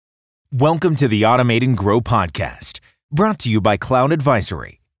Welcome to the Automate and Grow podcast, brought to you by Cloud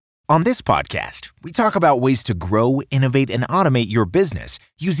Advisory. On this podcast, we talk about ways to grow, innovate, and automate your business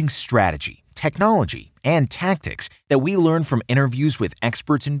using strategy, technology, and tactics that we learn from interviews with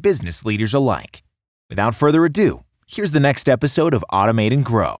experts and business leaders alike. Without further ado, here's the next episode of Automate and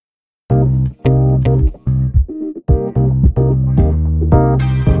Grow.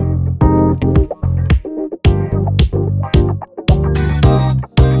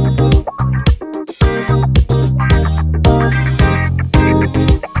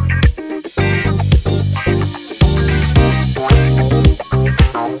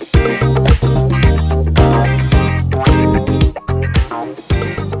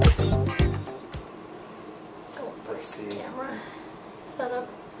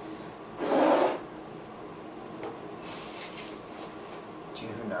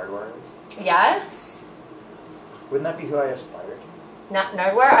 Yeah? Wouldn't that be who I aspire to? Not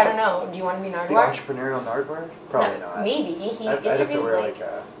Nardwar? I don't know. Do you want to be Nardwar? The entrepreneurial Nardwar? Probably not. Maybe. He I'd interviews have to wear like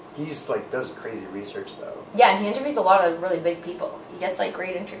he's does crazy research though. Yeah, and he interviews a lot of really big people. He gets like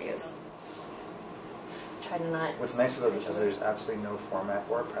great interviews. Try to not. What's nice about this is there's absolutely no format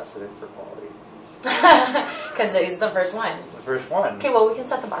or precedent for quality. Because it's the first one. It's the first one. Okay, well we can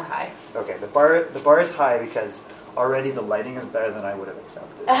set the bar high. Okay, the bar is high because already the lighting is better than I would have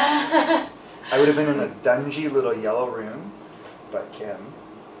accepted. I would have been in a dungy little yellow room, but Kim.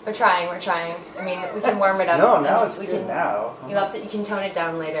 We're trying. I mean, we can warm it up. No, now it's good now. You can tone it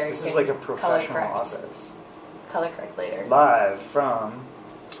down later. This is like a professional office. Color correct later. Live from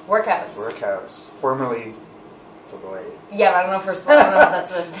WorkHaus. WorkHaus, formerly Deloitte. Yeah, but I don't know if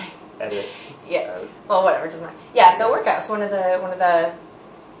that's a thing. Edit. Yeah. Well, whatever, it doesn't matter. Yeah, so WorkHaus, one of the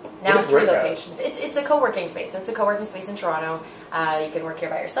now 3 locations. It's a co-working space. It's a co-working space in Toronto. You can work here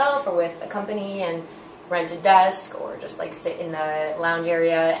by yourself or with a company and rent a desk or just like sit in the lounge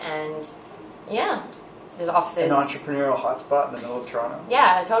area, and yeah, there's offices. An entrepreneurial hotspot in the middle of Toronto.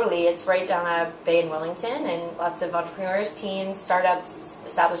 Yeah, totally. It's right down a bay in Wellington, and lots of entrepreneurs, teams, startups,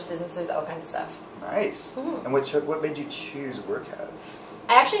 established businesses, all kinds of stuff. Nice. Mm-hmm. And what made you choose WorkHaus?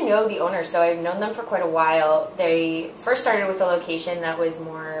 I actually know the owners, so I've known them for quite a while. They first started with a location that was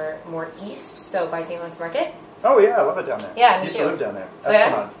more east, so by St. Louis Market. Oh yeah, I love it down there. Yeah, me I used too. to live down there.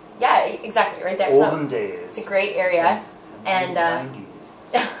 That's fun. Yeah, exactly, right there. Olden days. It's a great area. And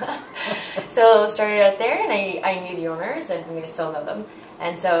 90s. So started out there, and I knew the owners, and I still know them.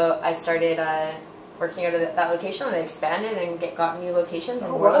 And so I started working out of that location, and they expanded and got new locations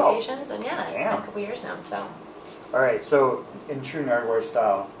and more locations, and yeah, it's been a couple years now. So. All right, so in true Nardwar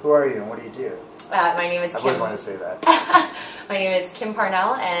style, who are you and what do you do? My name is Kim. I always wanted to say that. My name is Kim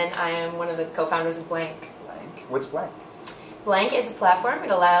Parnell, and I am one of the co-founders of Blank. Blank? What's Blank? Blank is a platform.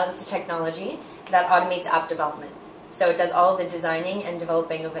 It allows the technology that automates app development. So it does all the designing and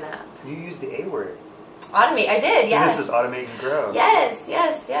developing of an app. You used the A word. Automate, I did, yeah. This is Automate and Grow. Yes.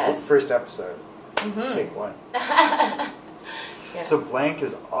 First episode. Mm-hmm. Take 1. Yeah. So Blank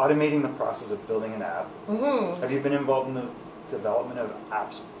is automating the process of building an app. Mm-hmm. Have you been involved in the development of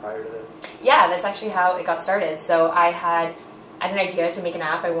apps prior to this? Yeah, that's actually how it got started. So I had an idea to make an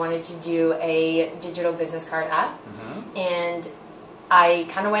app. I wanted to do a digital business card app. Mm-hmm. And I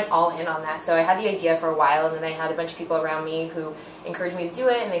kind of went all in on that. So I had the idea for a while, and then I had a bunch of people around me who encouraged me to do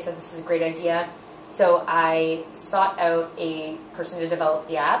it, and they said this is a great idea. So I sought out a person to develop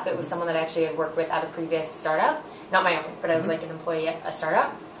the app. It was someone that I actually had worked with at a previous startup. Not my own, but I was like an employee at a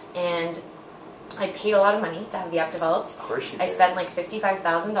startup. And I paid a lot of money to have the app developed. Of course you did. I spent like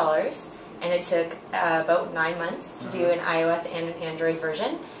 $55,000, and it took about 9 months to do an iOS and an Android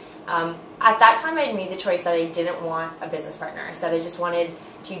version. At that time, I had made the choice that I didn't want a business partner. I said I just wanted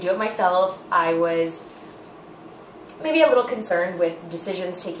to do it myself. I was maybe a little concerned with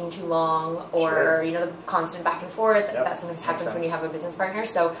decisions taking too long, or the constant back and forth. Yep. That sometimes happens when you have a business partner.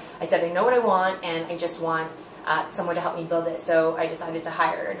 So I said I know what I want, and I just want someone to help me build it. So I decided to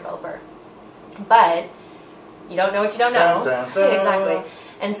hire a developer. But you don't know what you don't know. Dun, dun, dun. Exactly.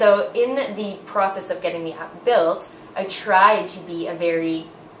 And so in the process of getting the app built, I tried to be a very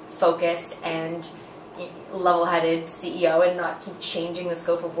focused and level-headed CEO and not keep changing the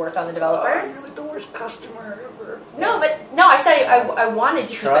scope of work on the developer. You're like the worst customer ever. No, I said I wanted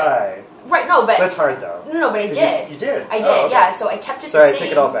to try. Keep it. Right, no, but... That's hard, though. No, but I did. You did? I did, okay. yeah. So I kept it the same. Sorry, I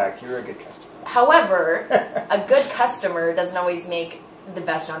take it all back. You were a good customer. However, a good customer doesn't always make the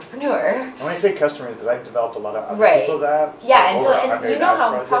best entrepreneur. And when I say customers, because I've developed a lot of other Right. people's apps. Yeah, and over you know how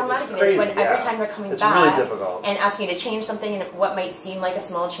project. problematic It's it is crazy, when every yeah. time they're coming it's back really difficult. and asking you to change something in what might seem like a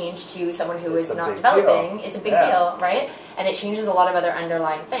small change to someone who It's is a not big developing. deal. It's a big Yeah. deal, right? And it changes a lot of other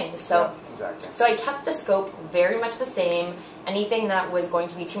underlying things. So, yeah, exactly. so I kept the scope very much the same. Anything that was going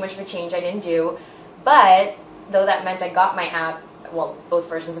to be too much of a change, I didn't do. But though that meant I got my app, well, both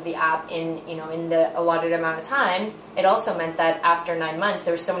versions of the app in the allotted amount of time, it also meant that after 9 months,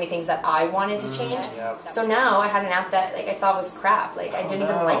 there were so many things that I wanted to change. Yep. So now I had an app that I thought was crap. I didn't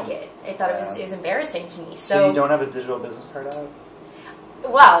even no. like it. I thought it was embarrassing to me. So you don't have a digital business card app?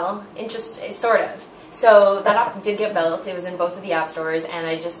 Well, sort of. So that app did get built. It was in both of the app stores, and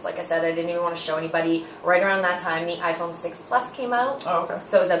I just, like I said, I didn't even want to show anybody. Right around that time, the iPhone 6 Plus came out. Oh, okay.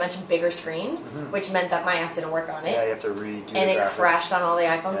 So it was a much bigger screen, which meant that my app didn't work on it. Yeah, you have to redo and the it graphics. crashed on all the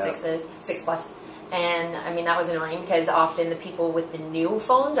iPhone Yeah. 6 Plus. And I mean, that was annoying because often the people with the new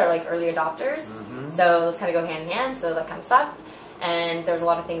phones are like early adopters. So those kind of go hand in hand. So that kind of sucked. And there was a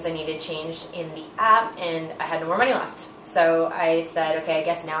lot of things I needed changed in the app, and I had no more money left. So I said, okay, I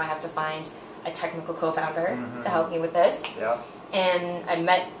guess now I have to find a technical co-founder to help me with this. Yeah. And I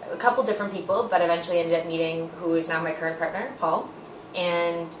met a couple different people, but eventually ended up meeting who is now my current partner, Paul,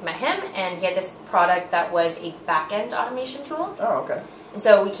 and met him, and he had this product that was a back-end automation tool. Oh, okay. And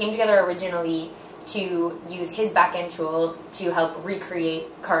so we came together originally to use his back-end tool to help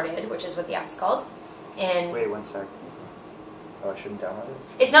recreate Carded, which is what the app's called. And Wait 1 sec. Oh, I shouldn't download it?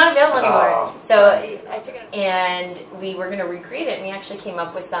 it's not available anymore. Oh, So right. I took it, and we were going to recreate it, and we actually came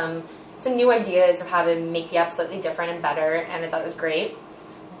up with some new ideas of how to make the app slightly different and better, and I thought it was great.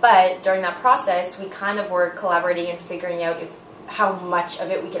 But during that process, we kind of were collaborating and figuring out how much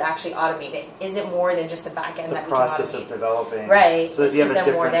of it we could actually automate it. Is it more than just the back end that we can automate? The process of developing. Right. So if you have Is a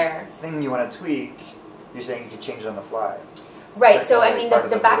there more different there? thing you want to tweak, you're saying you can change it on the fly. Right, That's so kinda I like mean, part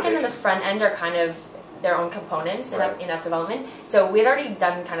of the the back end and the motivation. front end are kind of their own components Right. in app development. So we had already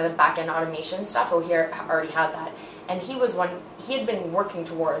done kind of the back end automation stuff, or here already had that. And he had been working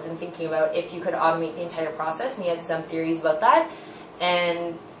towards and thinking about if you could automate the entire process, and he had some theories about that.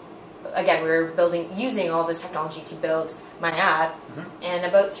 And again, we were using all this technology to build my app. And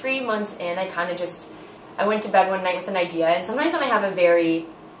about 3 months in, I went to bed one night with an idea. And sometimes when I have an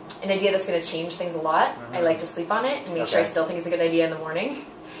idea that's going to change things a lot, I like to sleep on it and make sure I still think it's a good idea in the morning.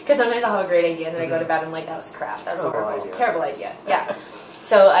 Because sometimes I'll have a great idea and then I go to bed and I'm like, that was crap. That's Terrible horrible. idea. Terrible idea. Yeah.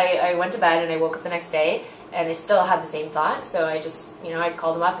 So I went to bed and I woke up the next day and I still had the same thought. So I just, I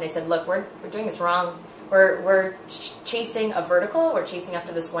called him up and I said, look, we're doing this wrong. We're chasing a vertical. We're chasing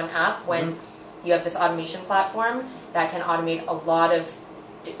after this one app when you have this automation platform that can automate a lot.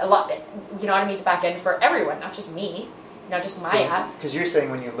 You can automate the back end for everyone, not just me, not just my app. Because you're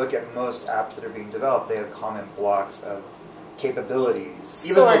saying when you look at most apps that are being developed, they have common blocks of capabilities.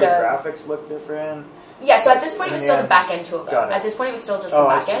 Even though the graphics look different. Yeah, so at this point it was still the back end tool though. Got it. At this point it was still just the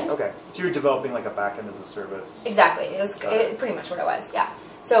back end. Okay. So you're developing like a back end as a service. Exactly. It was pretty much what it was, yeah.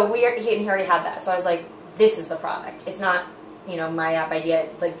 So he already had that. So I was like, this is the product. It's not, my app idea,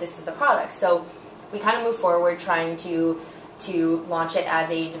 like this is the product. So we kind of moved forward trying to launch it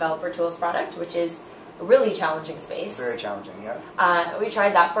as a developer tools product, which is a really challenging space. Very challenging, yeah. We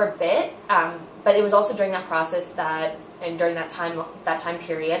tried that for a bit, but it was also during that process and during that time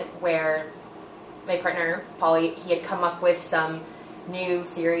period where my partner, Polly, he had come up with some new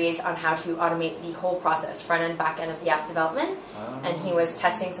theories on how to automate the whole process, front end, back end of the app development. And he was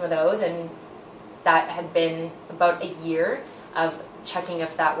testing some of those, and that had been about a year of checking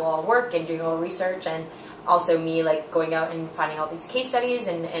if that will all work and doing all the research, and also me going out and finding all these case studies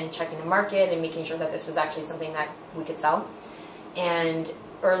and checking the market and making sure that this was actually something that we could sell. And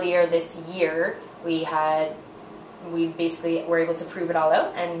earlier this year, we basically were able to prove it all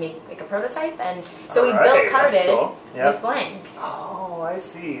out and make a prototype, and so we built Carded with Blank. Oh, I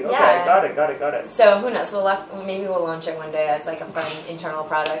see. Okay, Yeah. got it. So who knows? Maybe we'll launch it one day as a fun internal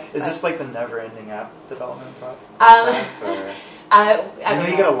product. Is this like the never-ending app development product? I know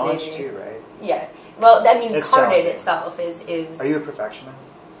you gotta launch too, right? Yeah. Well, I mean, It's Carded challenging. itself is. Are you a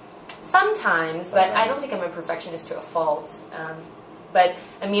perfectionist? Sometimes, but I don't think I'm a perfectionist to a fault. But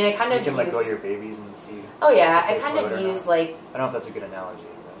I mean, I kind of You can let go of your babies and see. Oh yeah, if I they kind float of or use not. I don't know if that's a good analogy.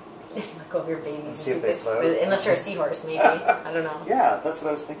 But let go of your babies and see if they float. Unless you're a seahorse, maybe. I don't know. Yeah, that's what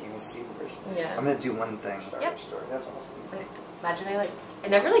I was thinking. Was seahorse. Yeah. I'm gonna do one thing. Yep. Story. That's awesome. Imagine I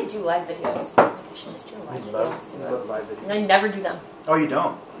never do live videos. I should just do a live video. Love live videos. And I never do them. Oh, you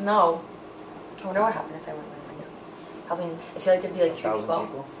don't? No. I wonder what happened if I went live video. I feel like there'd be 3 1,000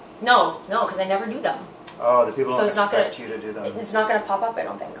 people. No, because I never do them. Oh, the people So don't it's not expect gonna- you to do them. It's not going to pop up, I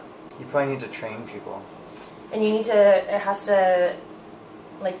don't think. You probably need to train people. And you need to,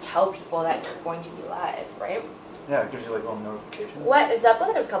 like tell people that you're going to be live, right? Yeah, it gives you like a little notification. What is up?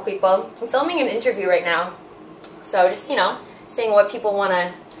 Well, there's a couple people. I'm filming an interview right now, so just saying what people want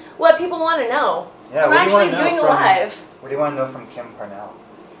to know. Yeah, I'm actually doing a live. What do you want to know from Kim Parnell?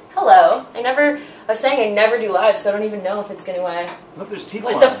 Hello. I was saying I never do live, so I don't even know if it's going to. Look, there's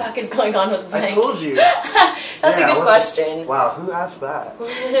people. What the fuck is going on with Blank? I told you. That's a good question. Wow, who asked that?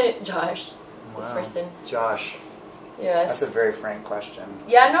 Josh. Wow. This person. Josh. Yes. That's a very frank question.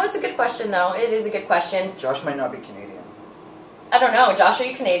 Yeah, no, it's a good question though. It is a good question. Josh might not be Canadian. I don't know. Josh, are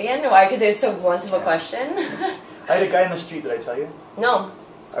you Canadian? Why? Because it's so blunt of a question. I had a guy in the street, did I tell you? No.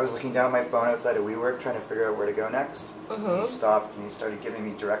 I was looking down at my phone outside of WeWork trying to figure out where to go next. Mm-hmm. He stopped and he started giving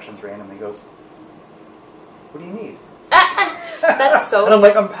me directions randomly. He goes, "What do you need?" That's so... And I'm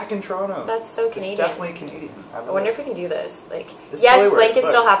like, "I'm back in Toronto." That's so Canadian. It's definitely Canadian. I wonder if we can do this. This yes, totally Blank works, is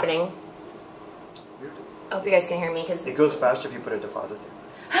still happening. I hope you guys can hear me because it goes faster if you put a deposit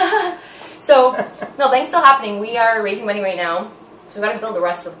there. So, no, Blank's still happening. We are raising money right now, so we've got to build the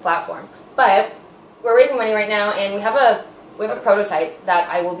rest of the platform. But we're raising money right now, and we have a prototype that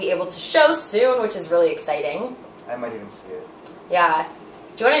I will be able to show soon, which is really exciting. I might even see it. Yeah.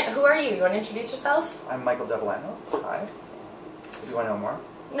 Who are you? You want to introduce yourself? I'm Michael Devellano. Hi. Do you want to know more?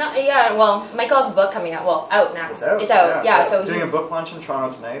 No, yeah, well, Michael has a book coming out. Well, out now. It's out. It's out, yeah. So doing a book launch in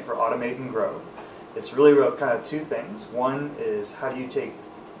Toronto tonight for Automate and Grow. It's really kind of two things. One is how do you take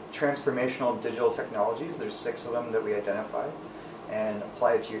transformational digital technologies, there's 6 of them that we identify, and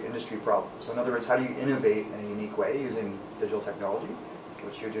apply it to your industry problems. So in other words, how do you innovate in a unique way using digital technology,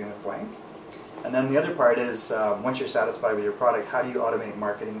 which you're doing with Blank. And then the other part is, once you're satisfied with your product, how do you automate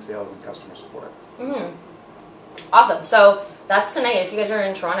marketing, sales, and customer support? Mm-hmm. Awesome. So that's tonight. If you guys are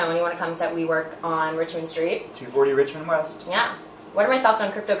in Toronto and you want to come to WeWork on Richmond Street. 240 Richmond West. Yeah. What are my thoughts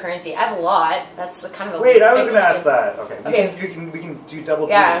on cryptocurrency? I have a lot. That's kind of a Wait, I was going to ask that. Okay. We can do double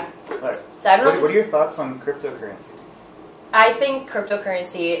duty. Yeah. Right. So I don't know. What are your thoughts on cryptocurrency? I think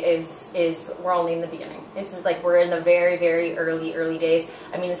cryptocurrency is we're only in the beginning. This is like we're in the very, very early days.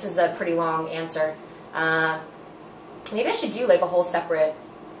 I mean, this is a pretty long answer. Maybe I should do like a whole separate.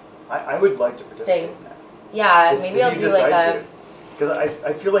 I would like to participate in that. Yeah, maybe I'll do like a. Because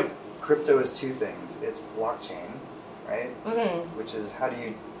I feel like crypto is 2 things. It's blockchain, right? Mm-hmm. Which is how do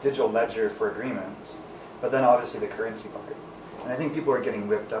you digital ledger for agreements, but then obviously the currency part. And I think people are getting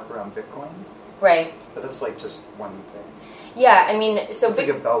whipped up around Bitcoin. Right. But that's like just one thing. Yeah, I mean, so it's like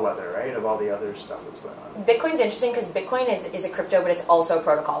a bellwether, right, of all the other stuff that's going on. Bitcoin's interesting because Bitcoin is a crypto, but it's also a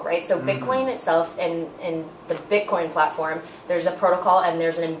protocol, right? So Bitcoin itself and the Bitcoin platform, there's a protocol and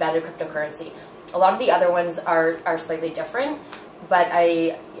there's an embedded cryptocurrency. A lot of the other ones are slightly different, but I'm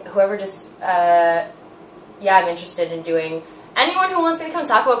interested in doing. Anyone who wants me to come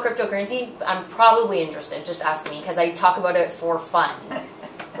talk about cryptocurrency, I'm probably interested. Just ask me because I talk about it for fun.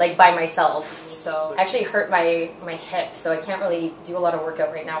 Like by myself, so I actually hurt my hip, so I can't really do a lot of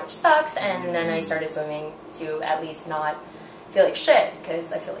workout right now, which sucks. And then I started swimming to at least not feel like shit,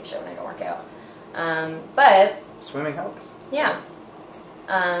 because I feel like shit when I don't work out. But swimming helps. Yeah.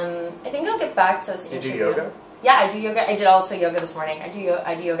 I think I'll get back to this interview. You do yoga? Yeah, I do yoga. I did also yoga this morning. I do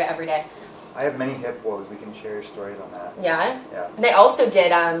yoga every day. I have many hip woes. We can share stories on that. Yeah? Yeah. And I also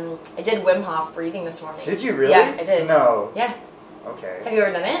did Wim Hof breathing this morning. Did you really? Yeah, I did. No. Yeah. Okay. Have you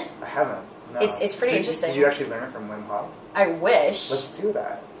ever done it? I haven't. No. It's pretty interesting. Did you actually learn it from Wim Hof? I wish. Let's do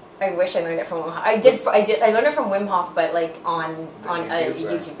that. I wish I learned it from Wim Hof. I learned it from Wim Hof, but like on a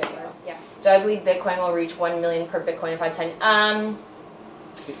YouTube video. Right? Yeah. Do I believe Bitcoin will reach 1 million per Bitcoin in 5 to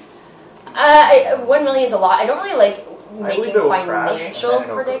 10? 1 million is a lot. I don't really like making financial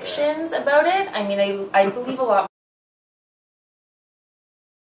predictions about it. I mean, I believe a lot.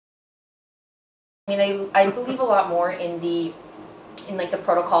 I believe a lot more in like the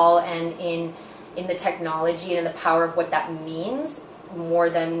protocol and in the technology and in the power of what that means, more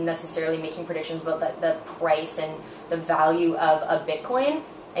than necessarily making predictions about the price and the value of a Bitcoin.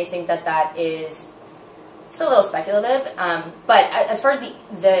 I think that is still a little speculative. But as far as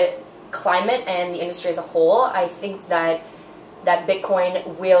the climate and the industry as a whole, I think that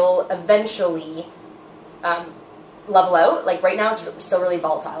Bitcoin will eventually level out. Like right now, it's still really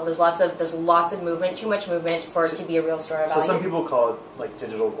volatile. There's lots of movement, too much movement for it to be a real store of value. So some people call it like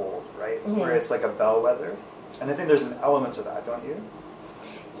digital gold, right? Mm-hmm. Where it's like a bellwether, and I think there's an element to that, don't you?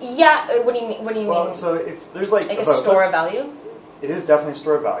 Yeah. What do you mean? Well, so if there's like a store of value, it is definitely a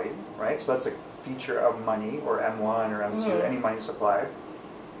store of value, right? So that's a feature of money, or M1 or M2, any money supplied.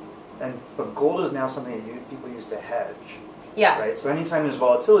 But gold is now something that people use to hedge. Yeah. Right. So anytime there's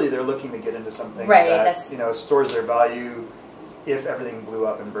volatility, they're looking to get into something that stores their value if everything blew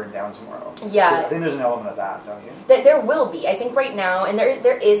up and burned down tomorrow. Yeah. So I think there's an element of that, don't you? There will be. I think right now, and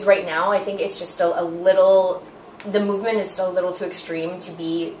there is right now, I think it's just still a little, the movement is still a little too extreme to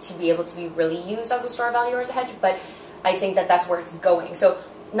be able to be really used as a store value or as a hedge, but I think that that's where it's going. So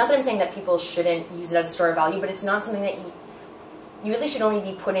not that I'm saying that people shouldn't use it as a store value, but it's not something that you really should only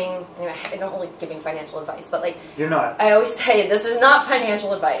be putting, anyway, I don't like giving financial advice, but like, you're not. I always say this is not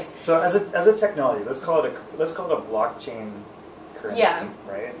financial advice. So as a technology, let's call it a blockchain currency,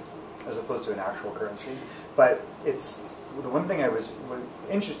 right? As opposed to an actual currency. But it's the one thing was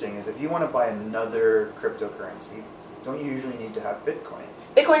interesting is if you want to buy another cryptocurrency, don't you usually need to have Bitcoin?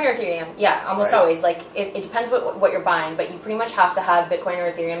 Bitcoin or Ethereum, yeah, almost right. always. Like it depends what you're buying, but you pretty much have to have Bitcoin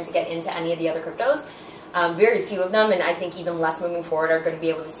or Ethereum to get into any of the other cryptos. Very few of them, and I think even less moving forward, are going to be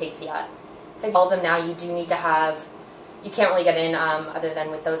able to take fiat. All of them now, you do need to have. You can't really get in other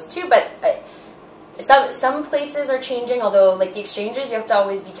than with those two, but some places are changing. Although, like the exchanges, you have to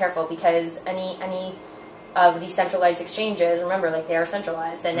always be careful because any of these centralized exchanges, remember, like they are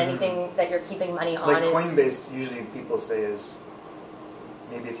centralized, and anything that you're keeping money on like is Coinbase. Usually, people say is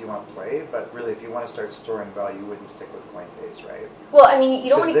maybe if you want to play, but really, if you want to start storing value, you wouldn't stick with Coinbase, right? Well, I mean, you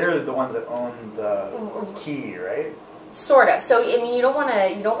don't want to. They're the ones that own the key, right? Sort of. So, I mean, you don't want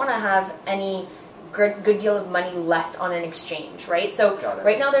to have any good deal of money left on an exchange, right? So,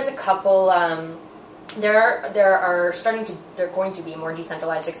 right now there's a couple. They're going to be more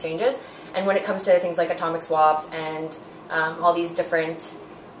decentralized exchanges, and when it comes to things like atomic swaps and all these different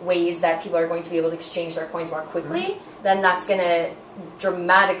ways that people are going to be able to exchange their coins more quickly, then that's going to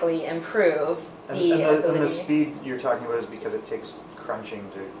dramatically improve the ability. And the speed you're talking about is because it takes crunching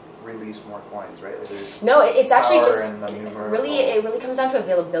to release more coins, right? Like no, it's actually just it really comes down to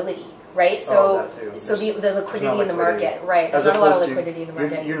availability, right? So that too. So the liquidity in the market, right? There's not a lot of liquidity in the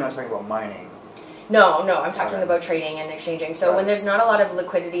market. You're not talking about mining. No, I'm talking about trading and exchanging. So when there's not a lot of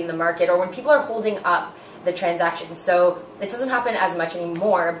liquidity in the market, or when people are holding up the transaction, so it doesn't happen as much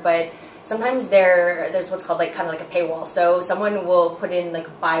anymore, but sometimes there's what's called like kind of like a paywall. So someone will put in like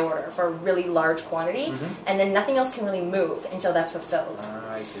a buy order for a really large quantity, and then nothing else can really move until that's fulfilled.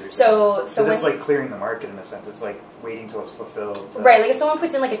 I see. So it's like clearing the market in a sense. It's like waiting till it's fulfilled. Right. Like if someone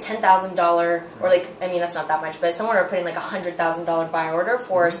puts in like a $10,000 or like, I mean that's not that much, but someone are putting like $100,000 buy order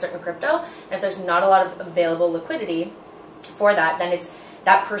for a certain crypto, and if there's not a lot of available liquidity for that, then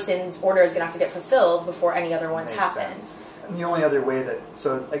that person's order is going to have to get fulfilled before any other ones happen. And the only other way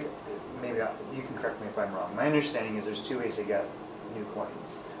like maybe you can correct me if I'm wrong. My understanding is there's two ways to get new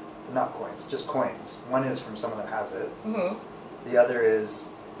coins. Not coins, just coins. One is from someone that has it. The other is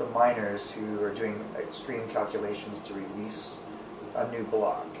the miners who are doing extreme calculations to release a new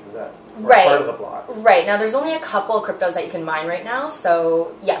block. Is that part of the block? Right. Now there's only a couple of cryptos that you can mine right now.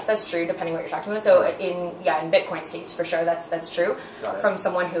 So yes, that's true depending what you're talking about. So in Bitcoin's case for sure that's true. From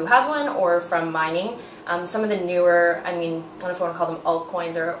someone who has one or from mining. Some of the newer, I mean, I don't know if you want to call them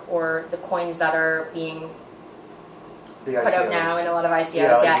altcoins or the coins that are being put out now in a lot of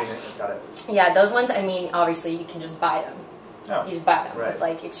ICOs. Got it. Yeah, those ones, I mean, obviously you can just buy them. Oh, you just buy them with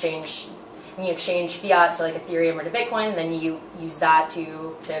like exchange. And you exchange fiat to like Ethereum or to Bitcoin, and then you use that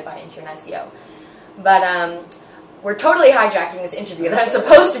to buy into an ICO. But we're totally hijacking this interview that I'm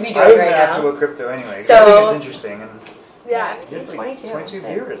supposed to be doing right now. I was going to ask you about crypto anyway. So, I think it's interesting. And yeah, it's 22. 22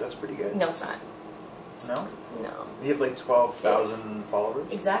 viewers, that's pretty good. No, it's not. No? No. You have like 12,000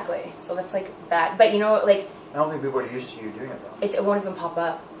 followers? Exactly. So that's like bad. But you know, like... I don't think people are used to you doing it though. It won't even pop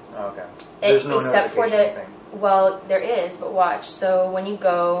up. Oh, okay. There's no except for thing. Well, there is, but watch. So when you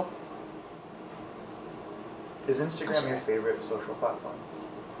go... Is Instagram your favorite social platform?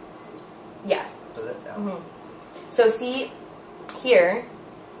 Yeah. Is it? Yeah. So see, here,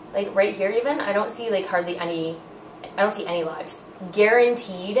 like right here even, I don't see like hardly any, I don't see any lives.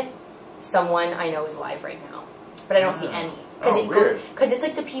 Guaranteed someone I know is live right now. But I don't see any. Because it's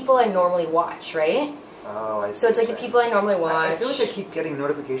like the people I normally watch, right? Oh, I see. So it's like the people I normally watch. I feel like I keep getting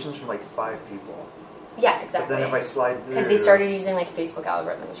notifications from like 5 people. Yeah, exactly. But then if I slide through... Because they started using like Facebook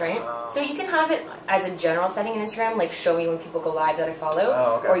algorithms, right? So you can have it as a general setting in Instagram, like show me when people go live that I follow.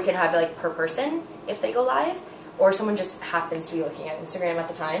 Oh, okay. Or you can have it like per person if they go live. Or someone just happens to be looking at Instagram at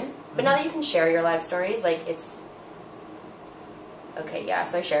the time. But now that you can share your live stories, like it's... Okay, yeah,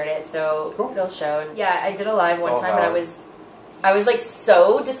 so I shared it, so it'll show. Yeah, I did a live one time, and I was like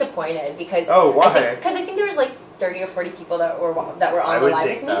so disappointed because... Oh, why? Because I think there was like 30 or 40 people that were on the live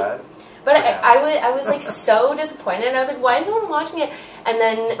with me. That. But I was like so disappointed, and I was like, why is no one watching it? And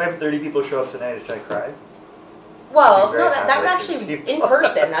then... If I have 30 people show up tonight, should I cry? Well, no, that would actually, in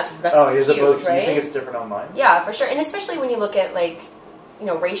person, that's huge, right? You think it's different online? Yeah, for sure. And especially when you look at, like, you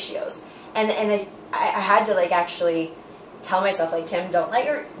know, ratios. And I had to, like, actually tell myself, like, Kim, don't let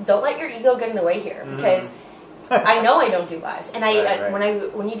your ego get in the way here, because I know I don't do lives, and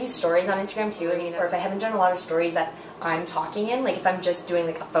when you do stories on Instagram too, I mean, or if I haven't done a lot of stories that I'm talking in, like if I'm just doing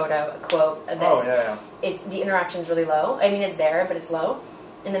like a photo, a quote, it's the interaction's really low. I mean, it's there, but it's low.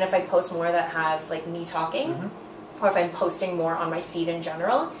 And then if I post more that have like me talking, or if I'm posting more on my feed in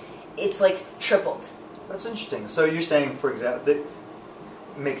general, it's like tripled. That's interesting. So you're saying, for example, that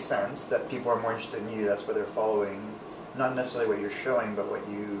makes sense that people are more interested in you. That's why they're following, not necessarily what you're showing, but what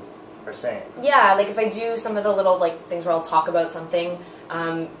you are saying. Yeah, like if I do some of the little like things where I'll talk about something,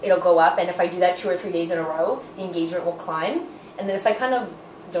 it'll go up, and if I do that 2 or 3 days in a row, the engagement will climb. And then if I kind of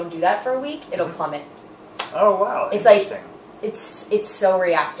don't do that for a week, it'll plummet. Oh wow, it's interesting. Like it's so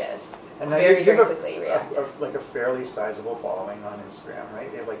reactive. And very quickly reactive. Like a fairly sizable following on Instagram, right?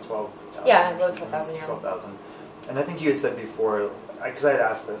 They have like 12,000. Yeah, about 12,000. Yeah, 12,000. And I think you had said before, because I had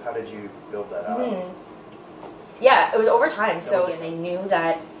asked this, how did you build that up? Yeah, it was over time. And I knew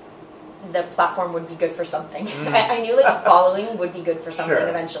that the platform would be good for something. I knew like a following would be good for something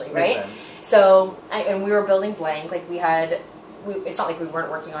eventually, right? So, and we were building blank. Like it's not like we weren't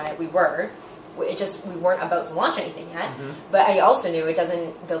working on it. We were. We weren't about to launch anything yet. But I also knew it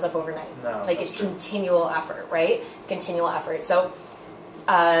doesn't build up overnight. No, like it's continual effort, right? It's continual effort. So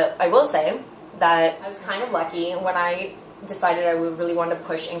I will say that I was kind of lucky when I decided I would really want to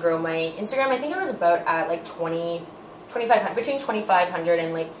push and grow my Instagram. I think I was about at like 2,500, between 2,500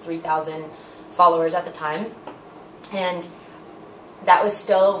 and like 3,000 followers at the time. And that was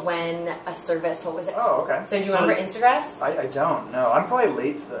still when a service, what was it? Oh, okay. So do you remember Instagress? I don't know. I'm probably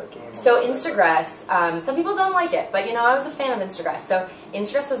late to the game. So Instagress, some people don't like it, but you know, I was a fan of Instagress. So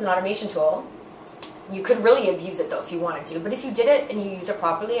Instagress was an automation tool. You could really abuse it though if you wanted to, but if you did it and you used it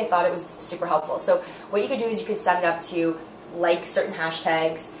properly, I thought it was super helpful. So what you could do is you could set it up to like certain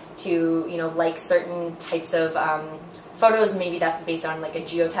hashtags, to like certain types of photos. Maybe that's based on like a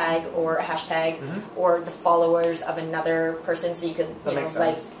geotag or a hashtag, or the followers of another person. So you could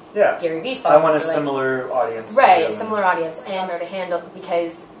like Gary V's followers. I want a similar audience. Right, a similar audience, and to handle,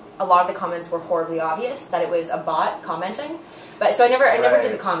 because a lot of the comments were horribly obvious that it was a bot commenting. But so I never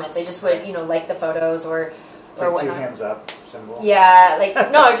did the comments. I just would like the photos or like 2 hands up symbol. Yeah, like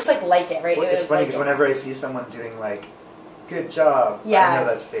no, just like it, right? Well, it's funny because whenever I see someone doing like good job, yeah, I know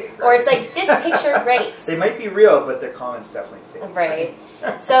that's fake. Right? Or it's like this picture great. They might be real, but their comments definitely fake.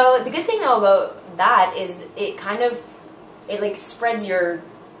 Right. So the good thing though about that is it like spreads your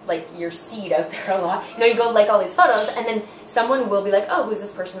seed out there a lot. You go like all these photos, and then someone will be like, oh, who's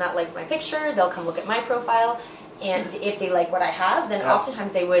this person that liked my picture? They'll come look at my profile, and if they like what I have, then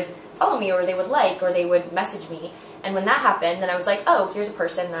oftentimes they would follow me, or they would like, or they would message me. And when that happened, then I was like, oh, here's a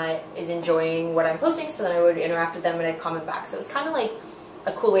person that is enjoying what I'm posting, so then I would interact with them and I'd comment back. So it was kind of like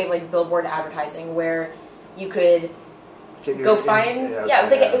a cool way of like billboard advertising, where you could go find,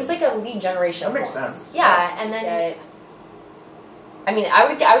 it was like a lead generation. That makes sense. Yeah, and then I mean, I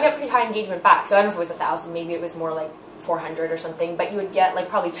would get pretty high engagement back. So I don't know if it was 1,000, maybe it was more like 400 or something, but you would get like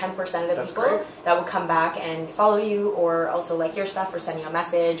probably 10% of the people that would come back and follow you, or also like your stuff, or send you a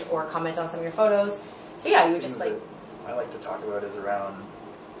message, or comment on some of your photos. So yeah, you would just like... I like to talk about is around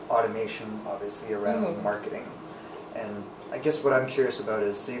automation, obviously around marketing. And I guess what I'm curious about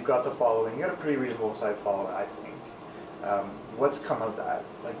is, so you've got the following, you got a pretty reasonable size following, I think. What's come of that?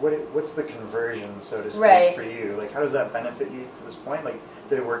 Like, what's the conversion, so to speak, for you? Like, how does that benefit you to this point? Like,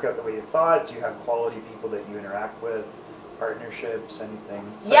 did it work out the way you thought? Do you have quality people that you interact with? Partnerships,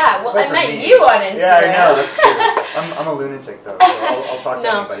 anything? Yeah, well, I met you on Instagram. Yeah, I know, that's true. I'm a lunatic, though, so I'll talk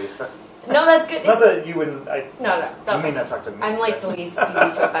to anybody. So. No, that's good. Not that you wouldn't. No. You may not talk to me. I'm like the least easy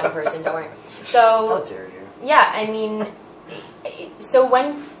to offend person. Don't worry. So. How dare you? Yeah, I mean, so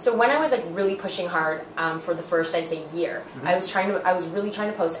when I was like really pushing hard for the first, I'd say, year, I was really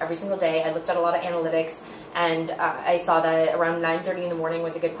trying to post every single day. I looked at a lot of analytics, and I saw that around 9:30 in the morning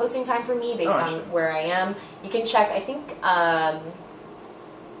was a good posting time for me based on where I am. You can check. I think.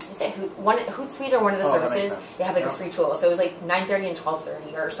 Is it Hootsuite or one of the services? They have like a free tool. So it was like 9:30 and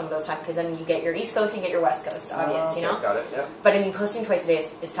 12:30 or some of those times, because then you get your East Coast and you get your West Coast audience, Got it, yeah. But I mean, posting twice a day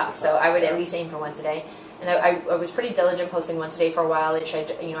is tough, so I would at least aim for once a day. And I was pretty diligent posting once a day for a while.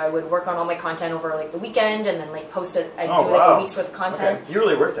 I would work on all my content over like the weekend, and then like post it. I'd do like a week's worth of content. Okay. You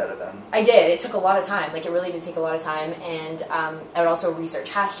really worked at it then. I did. It took a lot of time. Like, it really did take a lot of time. And I would also research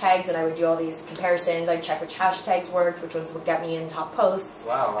hashtags, and I would do all these comparisons. I'd check which hashtags worked, which ones would get me in top posts.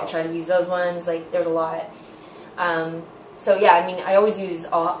 Wow. I try to use those ones. Like, there's a lot. So yeah, I mean, I always use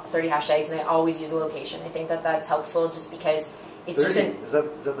all 30 hashtags, and I always use a location. I think that that's helpful, just because It's 30? just an... Is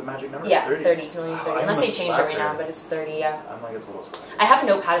that the magic number? Yeah, 30. 30. You can only use 30. Unless they changed it right now, but it's 30, yeah. I'm like a total slacker. I have a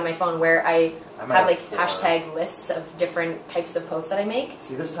notepad on my phone where I have like 4. hashtag lists of different types of posts that I make.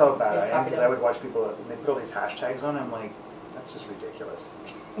 See, this is how bad I am, because them. I would watch people, when they put all these hashtags on, I'm like, that's just ridiculous to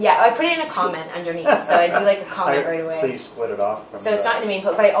me. Yeah, I put it in a comment underneath, so I do like a comment right away. So you split it off from So it's not in the main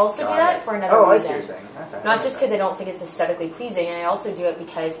post, but I also do that for another reason. I see what you're saying. Okay, not just because I don't think it's aesthetically pleasing, I also do it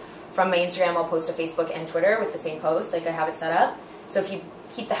because from my Instagram I'll post to Facebook and Twitter with the same post, like I have it set up. So if you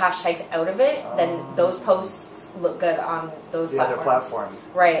keep the hashtags out of it, then those posts look good on those platforms. Other platform.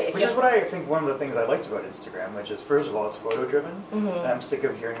 Right. Which is what I think one of the things I liked about Instagram, which is, first of all, it's photo-driven, Mm-hmm. and I'm sick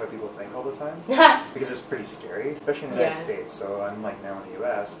of hearing what people think all the time, because it's pretty scary, especially in the United States. So I'm like now in the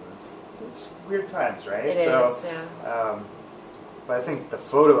US, and it's weird times, right? It is, yeah. But I think the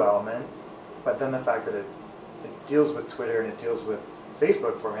photo element, but then the fact that it deals with Twitter and it deals with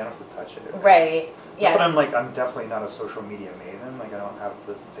Facebook for me, I don't have to touch it. Right. Yeah. But I'm definitely not a social media maven. Like, I don't have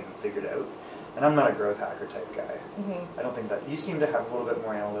the thing figured out, and I'm not a growth hacker type guy. Mm-hmm. I don't think that you seem to have a little bit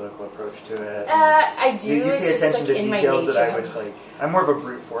more analytical approach to it. I do. You it's pay just attention like to in details my that nature. I would like. I'm more of a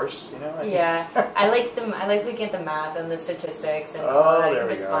brute force, you know. Like, Yeah, I like them. I like looking at the math and the statistics and all Oh, that. there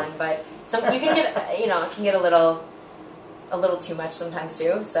we It's go. fun, but you can get it can get a little too much sometimes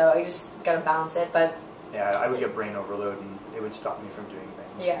too. So I just gotta balance it. But yeah, I would get brain overload, and it would stop me from doing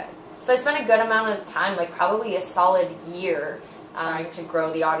things. yeah, so I spent a good amount of time, like probably a solid year, trying to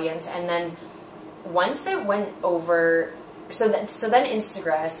grow the audience, and then once it went over. So then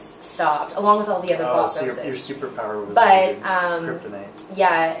Instagram stopped, along with all the other blog so services. your superpower was But kryptonite.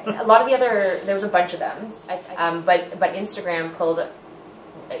 yeah, a lot of the other, there was a bunch of them, but Instagram pulled,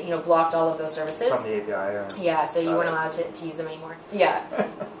 blocked all of those services From the API. Or, yeah, so you weren't allowed to use them anymore. Yeah,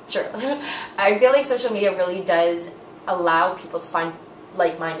 sure. I feel like social media really does allow people to find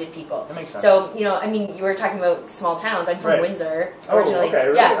like-minded people. That makes sense. So, you were talking about small towns. I'm from Windsor originally. Okay,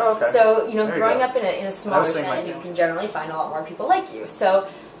 really? Yeah. Oh, okay. So, There growing go. up in a smaller town, you can generally find a lot more people like you. So,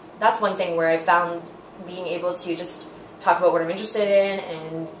 that's one thing where I found being able to just talk about what I'm interested in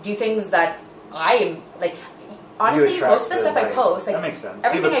and do things that I am like. Honestly, most of the stuff I post, like that makes sense.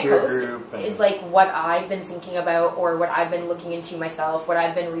 everything I post group is like what I've been thinking about or what I've been looking into myself, what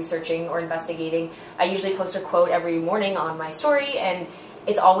I've been researching or investigating. I usually post a quote every morning on my story, and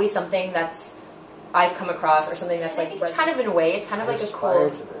it's always something that's I've come across or something that's like it's kind of in a way, it's kind of like a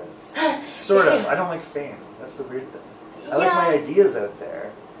cool. To this. Sort of. I don't like fame. That's the weird thing. I like my ideas out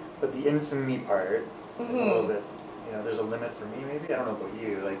there, but the infamy part is a little bit. There's a limit for me. Maybe I don't know about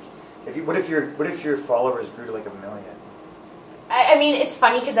you. Like. What if your followers grew to like 1 million? I mean, it's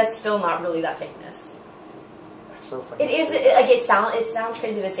funny because that's still not really that famous. That's so funny. It is it sounds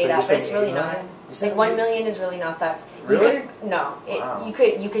crazy to say that, but it's really not. Like 1 million is really not that. Really? Wow.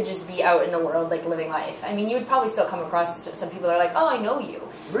 You could just be out in the world like living life. I mean, you would probably still come across some people that are like, oh, I know you.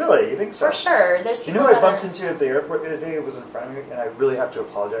 Really? You think so? For sure. There's people. I bumped into at the airport the other day. It was in front of me, and I really have to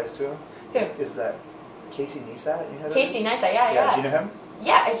apologize to him. Who? Is that Casey Neistat? You know that? Casey Neistat, yeah. Do you know him?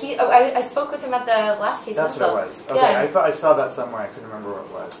 Yeah, I spoke with him at the last Taste That's Festival. what it was. Okay, Yeah. I thought I saw that somewhere. I couldn't remember what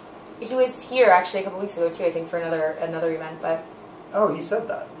it was. He was here actually a couple weeks ago too, I think, for another event. But oh, he said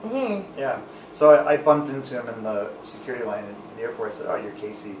that. Yeah. So I bumped into him in the security line in the airport. I said, "Oh, you're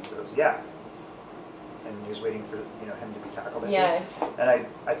Casey." He goes, "Yeah." And he was waiting for him to be tackled. I think. And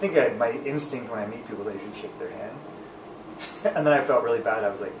I think my instinct when I meet people, I usually shake their hand. And then I felt really bad. I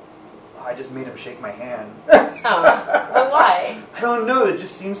was like, I just made him shake my hand. Oh, but why? I don't know. It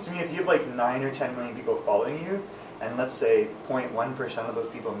just seems to me if you have like 9 or 10 million people following you, and let's say 0.1% of those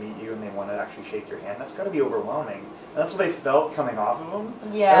people meet you and they want to actually shake your hand, that's got to be overwhelming. And that's what I felt coming off of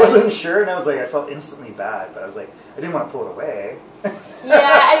them. Yeah. I wasn't sure, and I was like, I felt instantly bad, but I was like, I didn't want to pull it away. Yeah,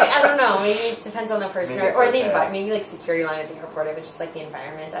 I don't know. Maybe it depends on the person Maybe or the environment. Maybe like security line at the airport. It was just like the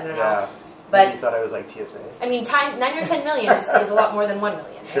environment. I don't know. Yeah. But maybe you thought I was like TSA. I mean, 9 or 10 million is a lot more than 1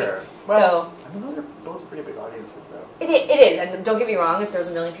 million. Right? Sure. Well, I mean, those are both pretty big audiences, though. It is, and don't get me wrong. If there was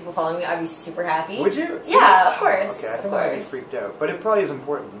 1 million people following me, I'd be super happy. Would you? Yeah, of course. Okay, I think I'd be freaked out, but it probably is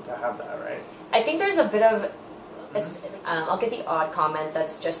important to have that, right? I think there's a bit of. I'll get the odd comment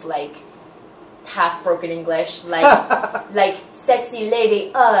that's just like half broken English, like like sexy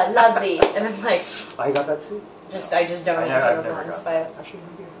lady, lovely, and I'm like, I got that too. I just don't answer those ones, but actually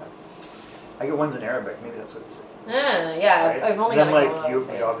maybe I have. I get ones in Arabic. Maybe that's what it's saying. Yeah, Right? I've only and got I'm like,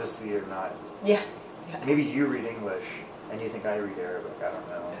 you obviously are not. Yeah. Maybe you read English and you think I read Arabic. I don't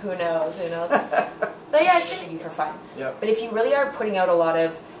know. Who knows? But yeah, it's good to do for fun. Yep. But if you really are putting out a lot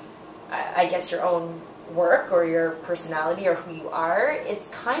of, I guess, your own work or your personality or who you are, it's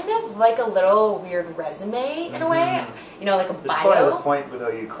kind of like a little weird resume in a way, you know, like a bio. There's probably the point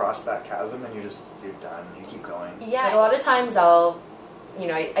where you cross that chasm and you're done, you keep going. Yeah, like a lot of times I'll, you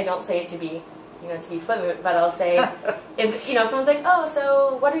know, I don't say it to be, you know, to be flippant, but I'll say, if, you know, someone's like, oh,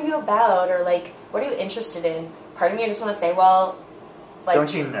 so what are you about? Or like, what are you interested in? Part of me, I just want to say, well, like,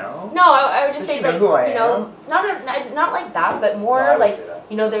 don't you know? No, I would just say, like, who I you know, not like that, but more like,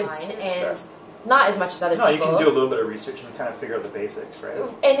 you know, they're mine and not as much as other people. You can do a little bit of research and kind of figure out the basics, right?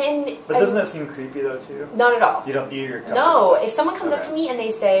 But doesn't that seem creepy though too? Not at all. You're no, if someone comes up to me and they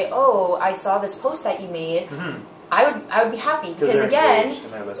say, "Oh, I saw this post that you made," I would be happy because again,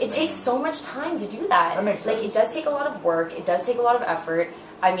 it takes so much time to do that. That makes sense. Like it does take a lot of work. It does take a lot of effort.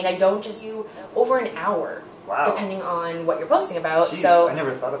 I mean, I don't just do over an hour, depending on what you're posting about. Jeez, so I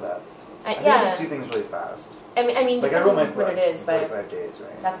never thought of that. I think I just do things really fast. I mean, like I wrote my what it is, but 45 days,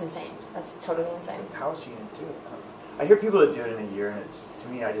 right? That's insane. That's totally insane. How else are you gonna do it? I hear people that do it in a year, and it's to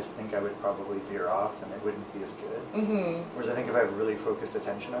me, I just think I would probably veer off, and it wouldn't be as good. Whereas I think if I have really focused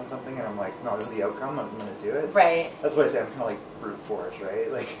attention on something, and I'm like, no, this is the outcome, I'm gonna do it. Right. That's why I say I'm kind of like brute force, right?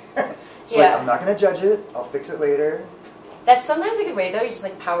 Like, it's like I'm not gonna judge it. I'll fix it later. That's sometimes a good way, though. You just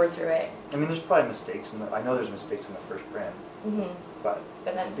like power through it. I mean, there's probably mistakes I know there's mistakes in the first print, but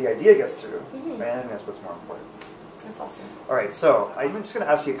then the idea gets through. Right? I think that's what's more important. That's awesome. All right, so I'm just going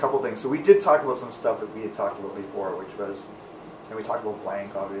to ask you a couple things. So we did talk about some stuff that we had talked about before, which was, and we talked about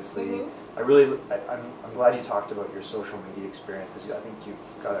blank, obviously. I'm glad you talked about your social media experience because I think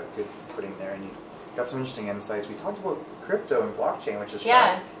you've got a good footing there and you got some interesting insights. We talked about crypto and blockchain, which is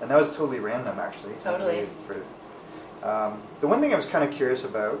fun, and that was totally random, actually. Totally. The one thing I was kind of curious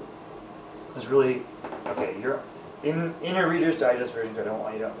about is really, okay, you're in a Reader's Digest version, so I don't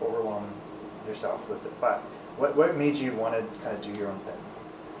want you to overwhelm yourself with it, but what made you want to kind of do your own thing?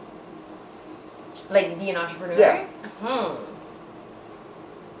 Like be an entrepreneur? Yeah.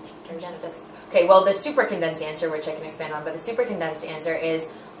 Okay, well the super condensed answer, which I can expand on, but the super condensed answer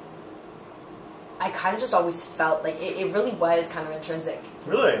is I kind of just always felt like it really was kind of intrinsic.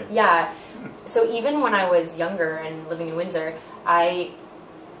 Really? Yeah. So even when I was younger and living in Windsor, I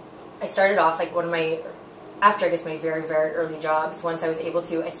started off like one of my, after I guess my very, very early jobs, once I was able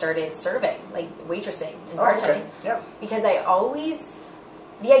to, I started serving, like waitressing and bartending. Okay. Yeah. Because I always,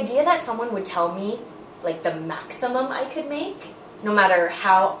 the idea that someone would tell me like the maximum I could make, no matter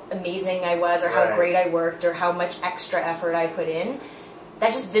how amazing I was or how great I worked or how much extra effort I put in,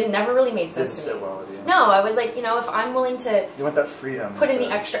 that just never really made sense to me. Didn't sit well with you. No, I was like, you know, if I'm willing to you want that freedom, put in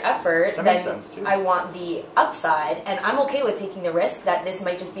the extra effort, that then makes sense too. I want the upside, and I'm okay with taking the risk that this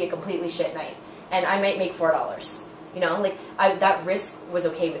might just be a completely shit night, and I might make $4. You know, like that risk was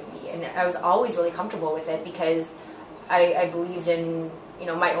okay with me, and I was always really comfortable with it because I believed in, you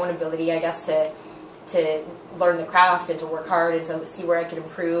know, my own ability, I guess, to learn the craft and to work hard and to see where I could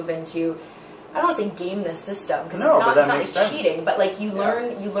improve and to, I don't want to say game the system because it's not like cheating, but like you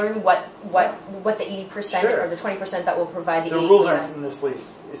learn what the 80% or the 20% that will provide the 80%. The rules aren't necessarily.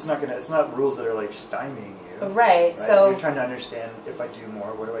 It's not rules that are like stymieing you. Right. So you're trying to understand, if I do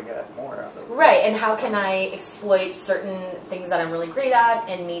more, what do I get more out of it? Right, and how can I exploit certain things that I'm really great at,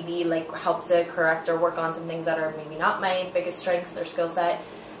 and maybe like help to correct or work on some things that are maybe not my biggest strengths or skill set.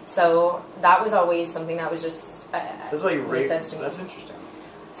 So that was always something that was just made sense to me. That's interesting.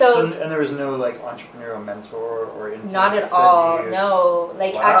 So and there was no like entrepreneurial mentor or influence? Not at all. No.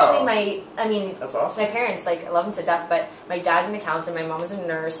 Like actually that's awesome. My parents, like, I love them to death, but my dad's an accountant, my mom is a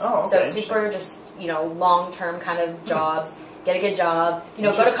nurse. Oh, okay, so super just, you know, long-term kind of jobs. Get a good job, you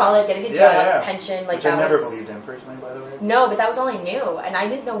know, go to college, get a good job, pension, like which that. I never believed in personally, by the way. No, but that was all I knew, and I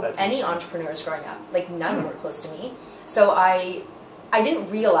didn't know any entrepreneurs growing up. Like none were close to me. So I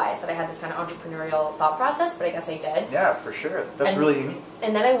didn't realize that I had this kind of entrepreneurial thought process, but I guess I did. Yeah, for sure. That's really unique.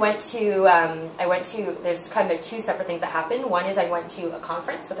 And then I went to, there's kind of two separate things that happened. One is I went to a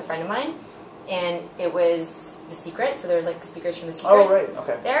conference with a friend of mine, and it was The Secret, so there was like speakers from The Secret. Oh, right,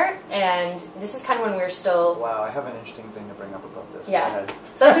 okay. There, and this is kind of when we were still... Wow, I have an interesting thing to bring up about this. Yeah.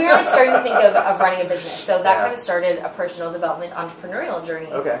 So that's when we were like starting to think of running a business. So that kind of started a personal development entrepreneurial journey.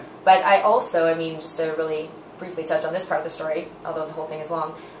 Okay. But I also, I mean, just to really briefly touch on this part of the story, although the whole thing is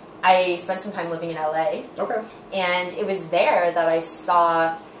long, I spent some time living in LA. Okay. And it was there that I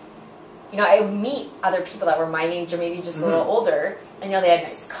saw, you know, I would meet other people that were my age or maybe just a little older, and, you know, they had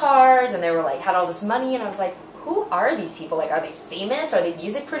nice cars and they were like, had all this money, and I was like, who are these people? Like, are they famous? Are they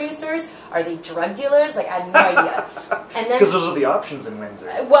music producers? Are they drug dealers? Like, I had no idea. And then, because those are the options in Windsor.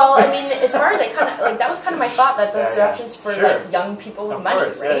 Well, I mean, as far as I kind of, like, that was kind of my thought, that those are options for, like, young people with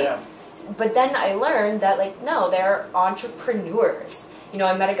money, right? Yeah. But then I learned that, like, no, they're entrepreneurs. You know,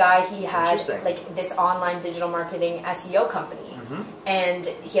 I met a guy, he had Interesting. like this online digital marketing SEO company, and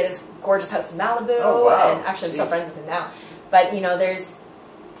he had this gorgeous house in Malibu, Oh, wow. and actually I'm still Jeez. friends with him now. But, you know, there's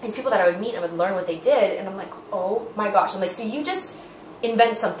these people that I would meet and would learn what they did, and I'm like, oh my gosh. I'm like, so you just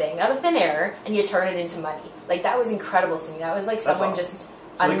invent something out of thin air and you turn it into money. Like, that was incredible to me. That was like someone awesome. just So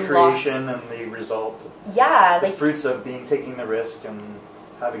the unlocked. creation and the result, Yeah, the like fruits of taking the risk and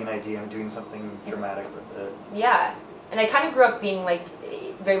having an idea and doing something dramatic with it. yeah. And I kind of grew up being like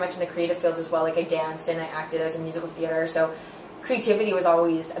very much in the creative fields as well. Like I danced and I acted. I was in musical theater, so creativity was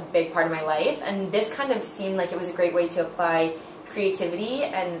always a big part of my life. And this kind of seemed like it was a great way to apply creativity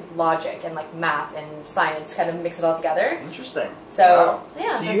and logic and like math and science, kind of mix it all together. Interesting. So wow.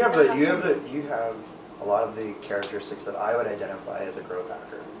 yeah, So you have a lot of the characteristics that I would identify as a growth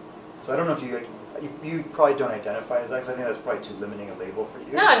hacker. So I don't know if you probably don't identify as that, because I think that's probably too limiting a label for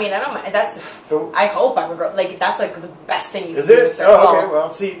you. No, I mean I don't. I hope I'm a growth. Like that's like the best thing you can Is do. it? Oh, okay. Well,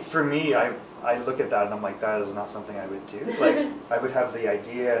 see, for me, I look at that and I'm like, that is not something I would do. Like, I would have the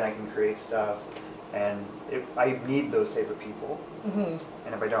idea and I can create stuff, and I need those type of people.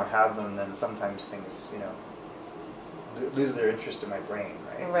 And if I don't have them, then sometimes things, you know, lose their interest in my brain,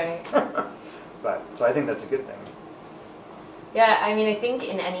 right? Right. But so I think that's a good thing. Yeah, I mean, I think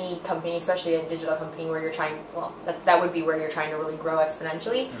in any company, especially a digital company where you're trying, well, that would be where you're trying to really grow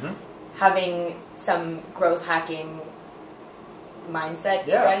exponentially, having some growth hacking mindset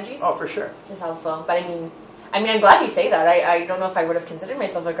strategies Oh, for sure. is helpful. But I mean, I'm glad you say that. I don't know if I would have considered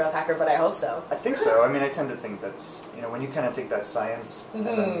myself a growth hacker, but I hope so. I think so. I mean, I tend to think that's, you know, when you kind of take that science and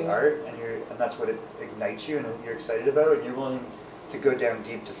then the art, and that's what it ignites you and you're excited about, and you're willing to go down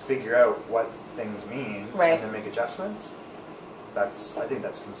deep to figure out what things mean, right, and then make adjustments. I think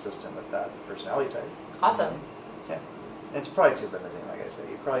that's consistent with that personality type. Awesome. Yeah. And it's probably too limiting, like I said.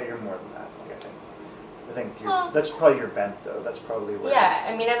 You're more than that, like I think that's probably your bent, though. That's probably where... Yeah,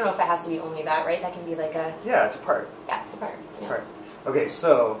 I mean, I don't know if it has to be only that, right? That can be like a... Yeah, it's a part. Yeah, it's a part. It's a part. Okay,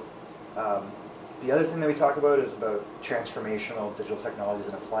 so the other thing that we talk about is about transformational digital technologies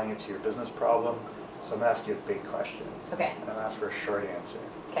and applying it to your business problem. So I'm going to ask you a big question. Okay. And I'm going to ask for a short answer.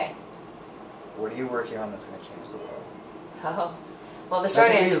 Okay. What are you working on that's going to change the world? Oh. Well, the short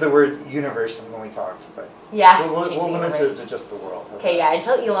answer... I use the word universe when we talked, but yeah, we'll limit it to just the world. Okay, yeah,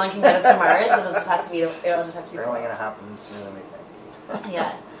 until Elon can get us to Mars, it'll just have to be... It's only going to happen sooner than we think.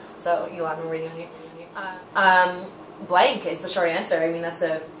 Yeah. So, Elon, we're waiting on you. Blank is the short answer. I mean, that's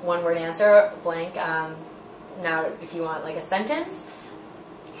a one-word answer, blank. Now, if you want, like, a sentence,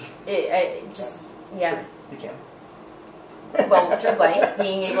 just, yeah. Sure, you can. Well, through blank,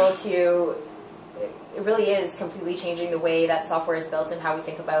 being able to... It really is completely changing the way that software is built and how we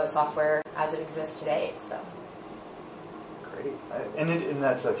think about software as it exists today. So, great, and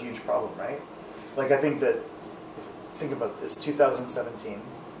that's a huge problem, right? Like I think about this. 2017,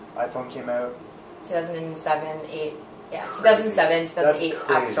 iPhone came out. 2007, 8, yeah, 2007, 2008 That's crazy,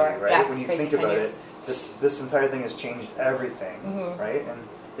 App Store. Right? Yeah, when you crazy, think about 10 years. it, this entire thing has changed everything, right? And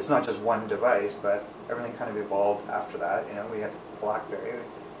it's not just one device, but everything kind of evolved after that. You know, we had BlackBerry,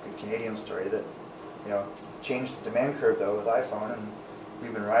 a good Canadian story that, you know, changed the demand curve though with iPhone, and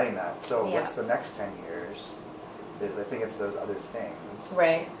we've been riding that. So what's the next 10 years? I think it's those other things.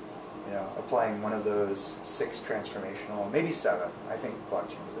 Right. You know, applying one of those 6 transformational, maybe 7. I think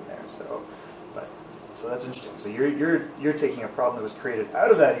blockchain's in there. So that's interesting. So you're taking a problem that was created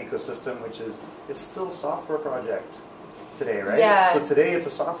out of that ecosystem, which is it's still a software project today, right? Yeah. So today it's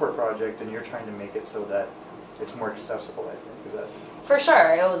a software project, and you're trying to make it so that it's more accessible. I think is that. For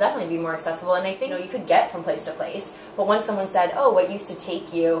sure, it will definitely be more accessible, and I think you could get from place to place. But once someone said, "Oh, what used to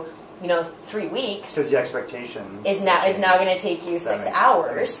take you, 3 weeks," because the expectation is now going to take you 6 hours.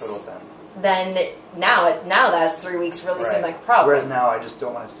 That makes total sense. Then now that's 3 weeks really seem like a problem. Whereas now I just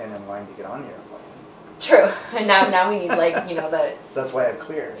don't want to stand in line to get on the airplane. True, and now we need the. That's why I have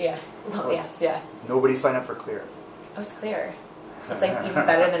Clear. Yeah. Well, yes. Yeah. Nobody signed up for Clear. Oh, it's Clear. It's like even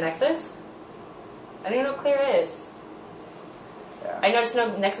better than Nexus. I don't even know what Clear is. Yeah. I just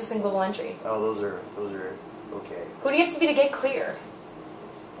know Nexus and Global Entry. Oh, those are okay. Who do you have to be to get Clear?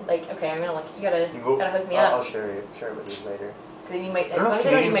 Like, okay, I'm gonna look. You gotta hook me up. I'll share it with you later. Because you might. I don't know if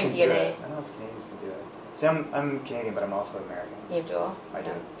Canadians Canadians need my can do DNA. it. I don't know if Canadians can do it. See, I'm Canadian, but I'm also American. You have dual. I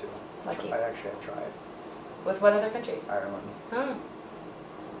do too. Lucky. I actually have tried. With what other country? Ireland. Oh.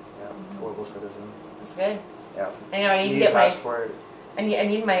 Yeah, global citizen. That's good. Yeah. I know. I need to a get passport. I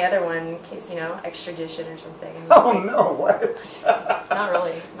need my other one in case extradition or something. Oh no! What? Not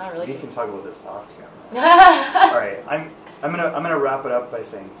really. We can talk about this off camera. All right. I'm gonna wrap it up by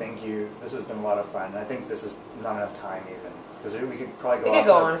saying thank you. This has been a lot of fun. I think this is not enough time even because we could probably go. We could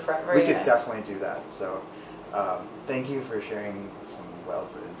go on forever. We could definitely do that. So, thank you for sharing some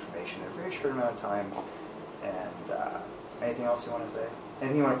wealth of information in a very short amount of time. And anything else you want to say?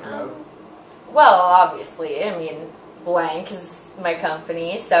 Anything you want to promote? Well, obviously, I mean, Blank is my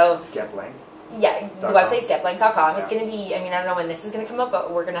company, so... Get Blank? Yeah, the website's getblank.com. Yeah. It's going to be, I mean, I don't know when this is going to come up,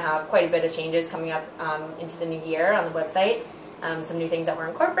 but we're going to have quite a bit of changes coming up into the new year on the website. Some new things that we're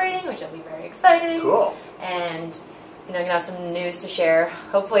incorporating, which will be very exciting. Cool. And, you know, I'm going to have some news to share,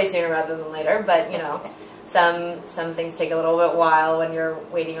 hopefully sooner rather than later, but, you know, some things take a little bit while when you're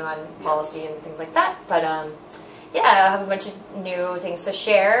waiting on policy and things like that. But, yeah, I'll have a bunch of new things to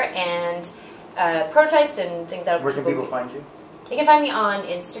share and prototypes and things that Where can people find you? You can find me on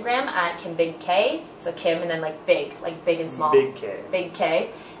Instagram at KimBigK, so Kim and then like big and small. Big K. Big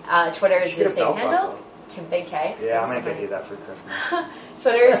K. Twitter is the same handle, KimBigK. Yeah, I'm going to get you that for Christmas.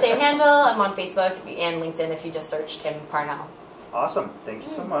 Twitter, same handle. I'm on Facebook and LinkedIn if you just search Kim Parnell. Awesome. Thank you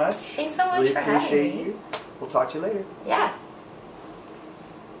so much. Thanks so much really for having appreciate me. You. We'll talk to you later. Yeah.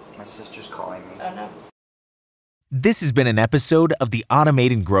 My sister's calling me. Oh, no. This has been an episode of the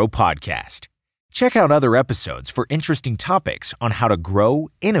Automate and Grow podcast. Check out other episodes for interesting topics on how to grow,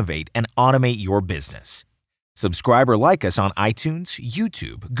 innovate, and automate your business. Subscribe or like us on iTunes,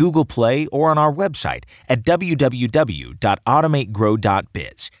 YouTube, Google Play, or on our website at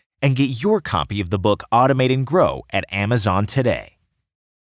www.automategrow.biz and get your copy of the book Automate and Grow at Amazon today.